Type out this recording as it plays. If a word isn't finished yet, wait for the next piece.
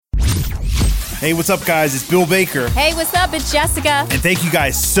Hey, what's up, guys? It's Bill Baker. Hey, what's up? It's Jessica. And thank you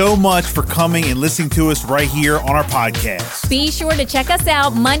guys so much for coming and listening to us right here on our podcast. Be sure to check us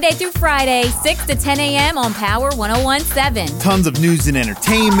out Monday through Friday, 6 to 10 a.m. on Power 101.7. Tons of news and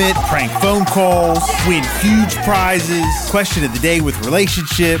entertainment, prank phone calls, win huge prizes, question of the day with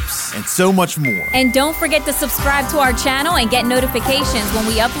relationships, and so much more. And don't forget to subscribe to our channel and get notifications when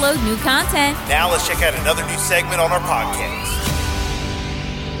we upload new content. Now let's check out another new segment on our podcast.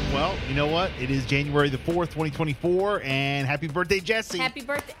 Well, you know what? It is January the 4th, 2024, and happy birthday, Jessy. Happy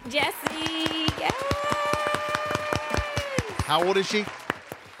birthday, Jessy. Yes. How old is she?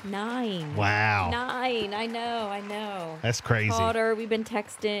 9. Wow. 9. I know. That's crazy. Called her. We've been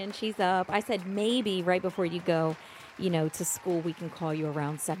texting. She's up. I said maybe right before you go, to school, we can call you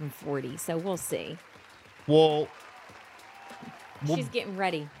around 7:40. So we'll see. Well, she's getting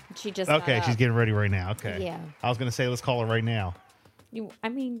ready. She just okay. got up. She's getting ready right now. Okay. Yeah. I was gonna say let's call her right now.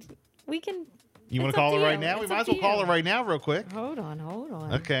 We can. You want to call her right now? We might as well call her right now, real quick. Hold on.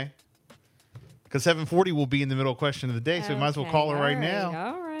 Okay. Because 7:40 will be in the middle question of the day, so we might as well call her right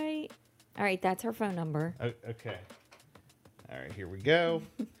now. All right. That's her phone number. Okay. All right, here we go.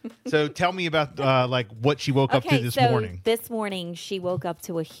 So tell me about what she woke up to this morning. This morning she woke up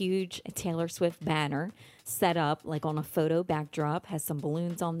to a huge Taylor Swift banner set up like on a photo backdrop, has some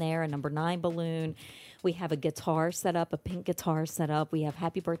balloons on there, a number 9 balloon. We have a guitar set up, a pink guitar set up. We have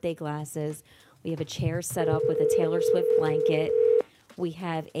happy birthday glasses. We have a chair set up with a Taylor Swift blanket. We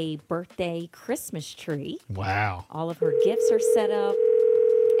have a birthday Christmas tree. Wow. All of her gifts are set up,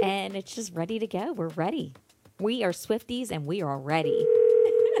 and it's just ready to go. We're ready. We are Swifties, and we are ready.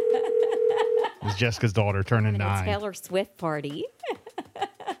 It's Jessica's daughter turning 9. A Taylor Swift party.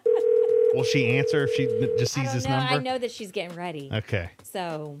 Will she answer if she just sees this number? I know that she's getting ready. Okay.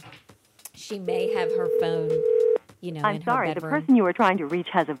 So she may have her phone, in I'm sorry, her the bedroom. person you were trying to reach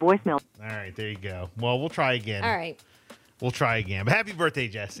has a voicemail. All right, there you go. Well, we'll try again. All right. We'll try again. But happy birthday,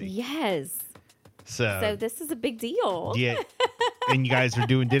 Jessy. Yes. So this is a big deal. Yeah. And you guys are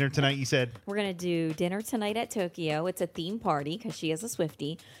doing dinner tonight, you said? We're going to do dinner tonight at Tokyo. It's a theme party because she is a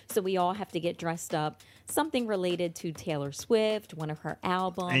Swiftie. So we all have to get dressed up. Something related to Taylor Swift, one of her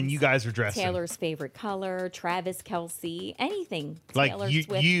albums. And you guys are dressing. Taylor's favorite color, Travis Kelce, anything like Taylor you,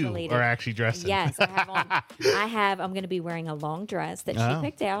 Swift you related. are actually dressing. Yes, I have on. I'm going to be wearing a long dress that she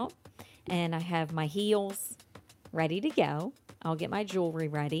picked out. And I have my heels ready to go. I'll get my jewelry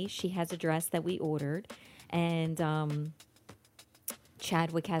ready. She has a dress that we ordered. And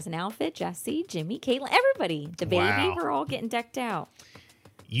Chadwick has an outfit. Jessy, Jimmy, Caitlin, everybody. The baby, Wow. we're all getting decked out.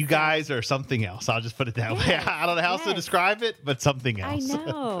 You guys are something else. I'll just put it that way. I don't know how else to describe it, but something else.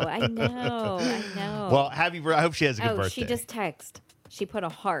 I know. Well, happy birthday. I hope she has a good birthday. She just texted. She put a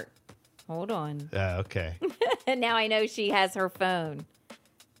heart. Hold on. Okay. And now I know she has her phone.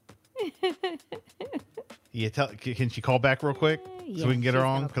 Yeah, can she call back real quick so we can get her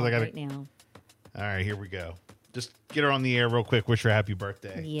on? Because I got right now. All right, here we go. Just get her on the air real quick. Wish her a happy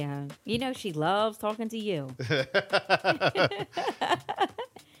birthday. Yeah. She loves talking to you.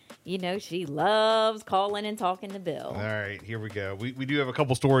 She loves calling and talking to Bill. All right, here we go. We do have a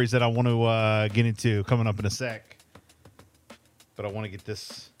couple stories that I want to get into coming up in a sec. But I want to get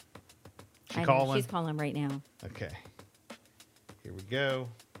this. She's calling right now. Okay. Here we go.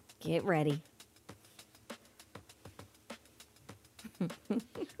 Get ready.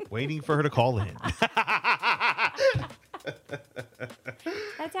 Waiting for her to call in.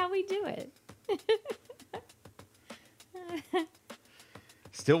 That's how we do it.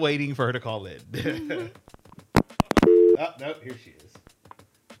 Still waiting for her to call in. Oh, no, here she is.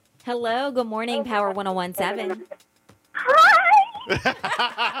 Hello, good morning, Power 101.7.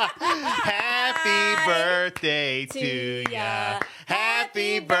 Happy birthday to ya.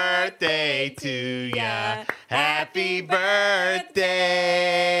 Happy birthday to ya. Happy birthday.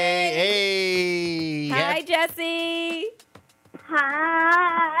 Hey. Hi, Jessy.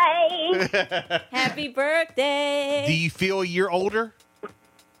 Hi. Happy birthday. Do you feel a year older?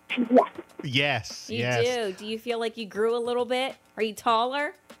 Yes. Yes. You yes. do. Do you feel like you grew a little bit? Are you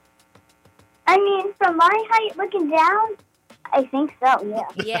taller? I mean, from my height looking down, I think so, yeah.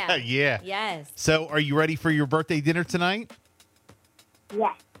 Yeah. Yeah. Yes. So are you ready for your birthday dinner tonight?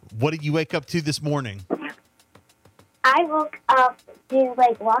 Yes. What did you wake up to this morning? I woke up to,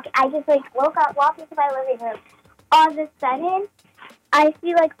 walk. I just, woke up, walked into my living room. All of a sudden, I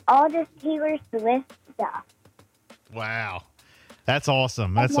see, all this Taylor Swift stuff. Wow. That's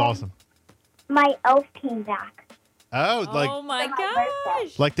awesome. That's awesome. My elf came back. Oh, Oh, my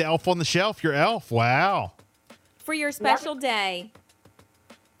gosh. like the elf on the shelf, your elf. Wow. For your special day.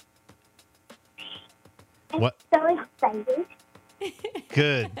 What? I'm so excited.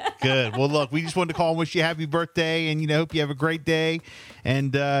 Good. Good. Well, look, we just wanted to call and wish you a happy birthday, and hope you have a great day,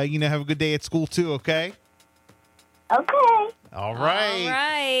 and have a good day at school too. Okay. Okay. All right. All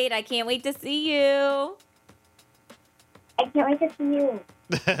right. I can't wait to see you. I can't wait to see you.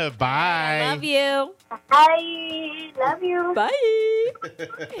 Bye. I love you. I love you. Bye.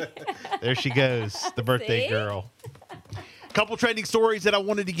 There she goes, the birthday See? girl. Couple trending stories that I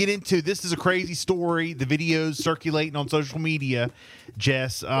wanted to get into. This is a crazy story. The videos circulating on social media,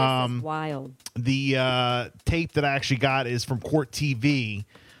 Jess. This is wild. The tape that I actually got is from Court TV.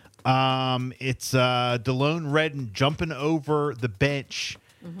 It's Delone Redden jumping over the bench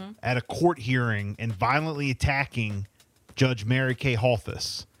at a court hearing and violently attacking Judge Mary Kay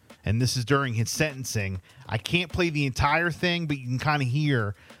Holthus. And this is during his sentencing. I can't play the entire thing, but you can kind of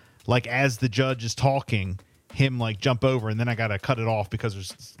hear, like, as the judge is talking, him, like, jump over. And then I got to cut it off because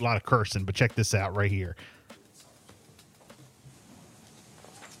there's a lot of cursing. But check this out right here.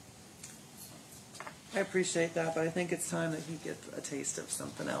 I appreciate that, but I think it's time that he gets a taste of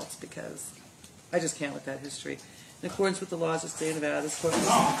something else because I just can't with that history. In accordance with the laws of the state of Nevada, this court...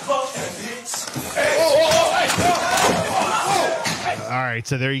 All right,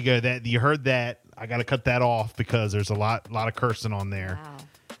 so there you go. That you heard that. I got to cut that off because there's a lot of cursing on there.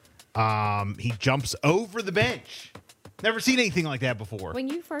 Wow. He jumps over the bench. Never seen anything like that before. When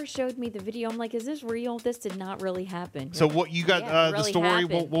you first showed me the video, I'm like, is this real? This did not really happen. So what you got, Yeah, it the really story,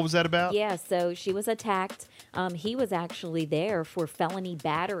 happened. what was that about? Yeah, so she was attacked. He was actually there for felony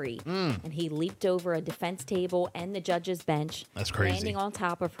battery, and he leaped over a defense table and the judge's bench. That's crazy. Landing on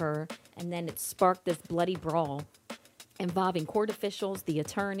top of her, and then it sparked this bloody brawl involving court officials, the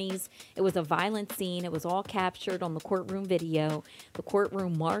attorneys. It was a violent scene. It was all captured on the courtroom video. The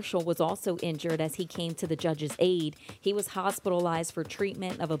courtroom marshal was also injured as he came to the judge's aid. He was hospitalized for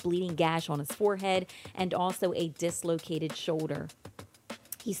treatment of a bleeding gash on his forehead and also a dislocated shoulder.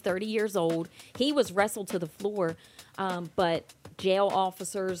 He's 30 years old. He was wrestled to the floor, but jail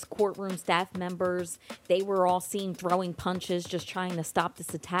officers, courtroom staff members, they were all seen throwing punches, just trying to stop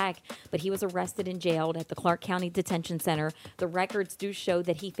this attack. But he was arrested and jailed at the Clark County Detention Center. The records do show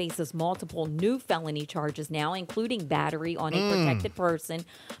that he faces multiple new felony charges now, including battery on a protected person.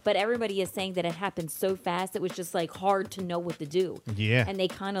 But everybody is saying that it happened so fast, it was just like hard to know what to do. Yeah. And they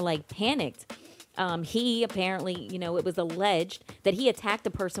kind of like panicked. He apparently, it was alleged that he attacked a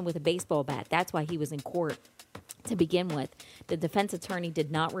person with a baseball bat. That's why he was in court to begin with. The defense attorney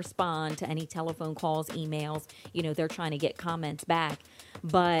did not respond to any telephone calls, emails. They're trying to get comments back.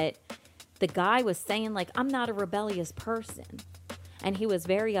 But the guy was saying, like, I'm not a rebellious person. And he was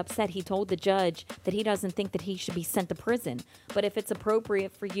very upset. He told the judge that he doesn't think that he should be sent to prison. But if it's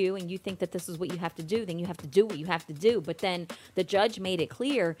appropriate for you and you think that this is what you have to do, then you have to do what you have to do. But then the judge made it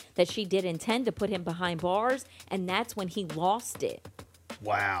clear that she did intend to put him behind bars, and that's when he lost it.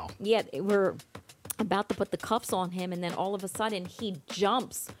 Wow. Yeah, we're about to put the cuffs on him, and then all of a sudden he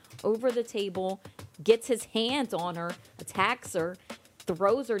jumps over the table, gets his hands on her, attacks her,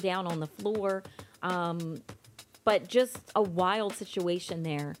 throws her down on the floor. But just a wild situation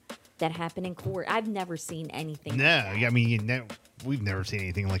there that happened in court. I've never seen anything No, like that. I mean, we've never seen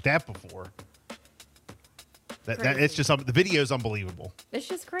anything like that before. That it's just the video is unbelievable. It's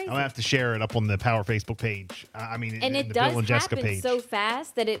just crazy. I'm gonna have to share it up on the Power Facebook page. And in it the does Bill and Jessica happen page. so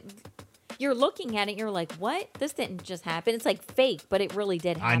fast that you're looking at it and you're like, what? This didn't just happen. It's like fake, but it really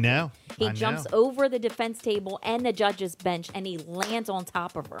did happen. I know. He jumps over the defense table and the judge's bench, and he lands on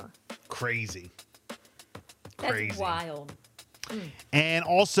top of her. Crazy. That's Crazy. wild. And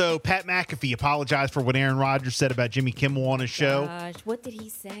also, Pat McAfee apologized for what Aaron Rodgers said about Jimmy Kimmel on his show. Gosh, what did he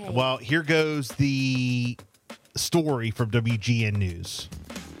say? Well, here goes the story from WGN News.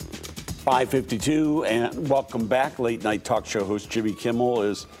 5:52, and welcome back. Late night talk show host Jimmy Kimmel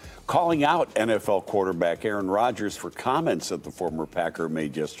is calling out NFL quarterback Aaron Rodgers for comments that the former Packer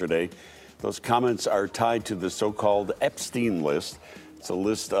made yesterday. Those comments are tied to the so-called Epstein list. It's a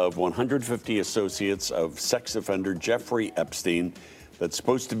list of 150 associates of sex offender Jeffrey Epstein that's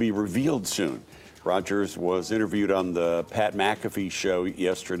supposed to be revealed soon. Rodgers was interviewed on the Pat McAfee show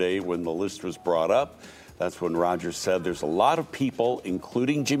yesterday when the list was brought up. That's when Rodgers said there's a lot of people,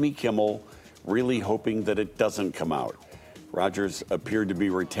 including Jimmy Kimmel, really hoping that it doesn't come out. Rodgers appeared to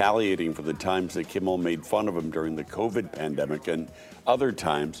be retaliating for the times that Kimmel made fun of him during the COVID pandemic and other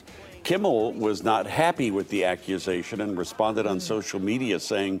times. Kimmel was not happy with the accusation and responded on social media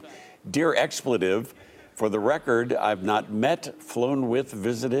saying, "Dear expletive, for the record, I've not met, flown with,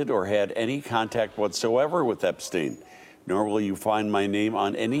 visited, or had any contact whatsoever with Epstein. Nor will you find my name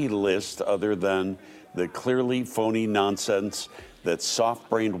on any list other than the clearly phony nonsense that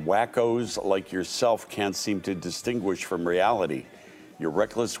soft-brained wackos like yourself can't seem to distinguish from reality. Your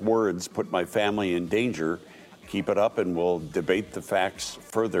reckless words put my family in danger. Keep it up and we'll debate the facts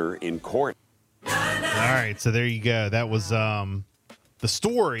further in court. All right, so there you go. That was the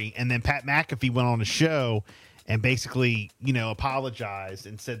story. And then Pat McAfee went on a show and basically, apologized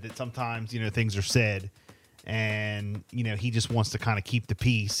and said that sometimes, things are said. And, he just wants to kind of keep the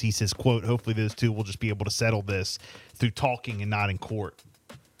peace. He says, quote, hopefully those two will just be able to settle this through talking and not in court.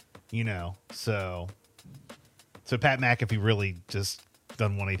 So Pat McAfee really just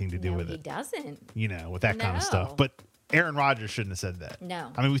doesn't want anything to do with it. He doesn't. With that kind of stuff. But Aaron Rodgers shouldn't have said that.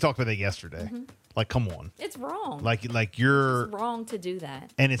 No. I mean, we talked about that yesterday. Mm-hmm. Like, come on. It's wrong. Like you're it's wrong to do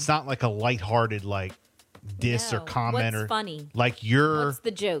that. And it's not like a lighthearted diss or comment. What's or funny? What's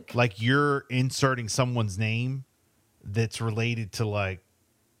the joke? Like you're inserting someone's name that's related to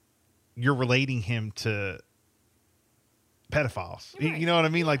you're relating him to pedophiles. Right. You know what I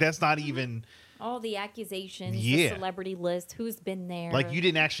mean? Like that's not even all the accusations, the celebrity list, who's been there. Like you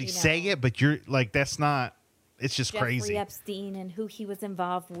didn't actually say it, but you're that's not. It's just Jeffrey crazy. Epstein and who he was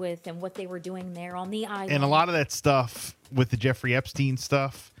involved with and what they were doing there on the island. And a lot of that stuff with the Jeffrey Epstein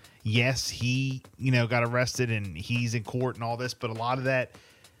stuff. Yes, he, got arrested and he's in court and all this, but a lot of the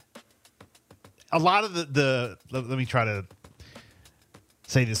let me try to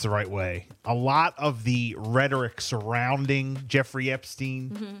say this the right way. A lot of the rhetoric surrounding Jeffrey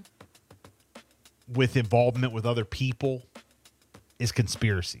Epstein with involvement with other people is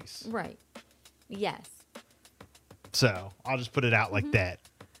conspiracies. Right. Yes. So I'll just put it out like that.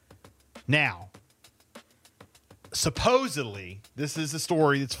 Now, supposedly, this is a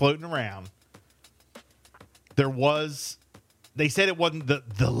story that's floating around. They said it wasn't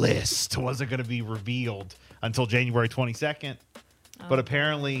the list wasn't going to be revealed until January 22nd. But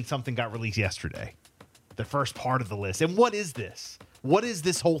apparently something got released yesterday. The first part of the list. And what is this? What is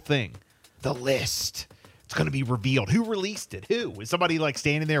this whole thing? The list. It's going to be revealed. Who released it? Who? Is somebody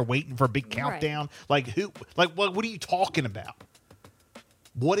standing there waiting for a big countdown? Right. Who? What are you talking about?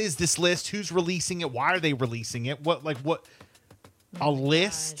 What is this list? Who's releasing it? Why are they releasing it? What? A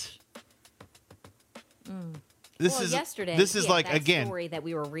list? Yesterday. This is that again. Story that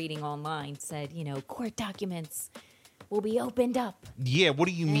we were reading online said, court documents will be opened up. Yeah. What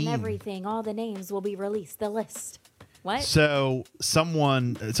do you mean? And everything, all the names will be released. The list. What? So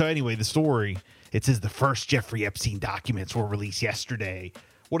anyway, the story. It says the first Jeffrey Epstein documents were released yesterday.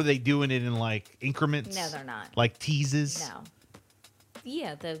 What are they doing it in increments? No, they're not. Like teases? No.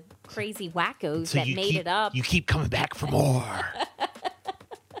 Yeah, the crazy wackos that made it up. You keep coming back for more.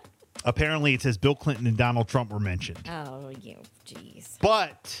 Apparently, it says Bill Clinton and Donald Trump were mentioned. Oh, jeez.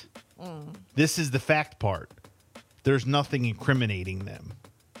 But this is the fact part. There's nothing incriminating them.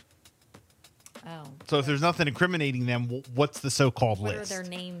 Oh. So if there's nothing incriminating them, what's the so-called list? What are their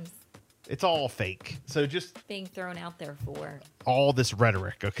names? It's all fake. So just being thrown out there for all this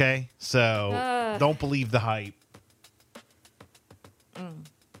rhetoric, okay? So don't believe the hype.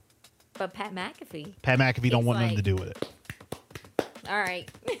 But Pat McAfee don't want nothing to do with it. All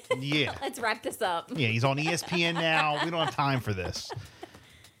right. Yeah. Let's wrap this up. Yeah, he's on ESPN now. We don't have time for this.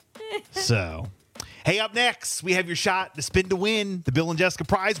 So, hey, up next, we have your shot to spin to win the Bill and Jessica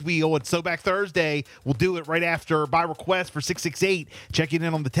prize wheel. It's So Back Thursday. We'll do it right after by request for 668. Checking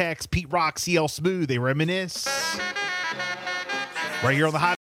in on the text. Pete Rock, CL Smooth. They reminisce. Right here on the Hot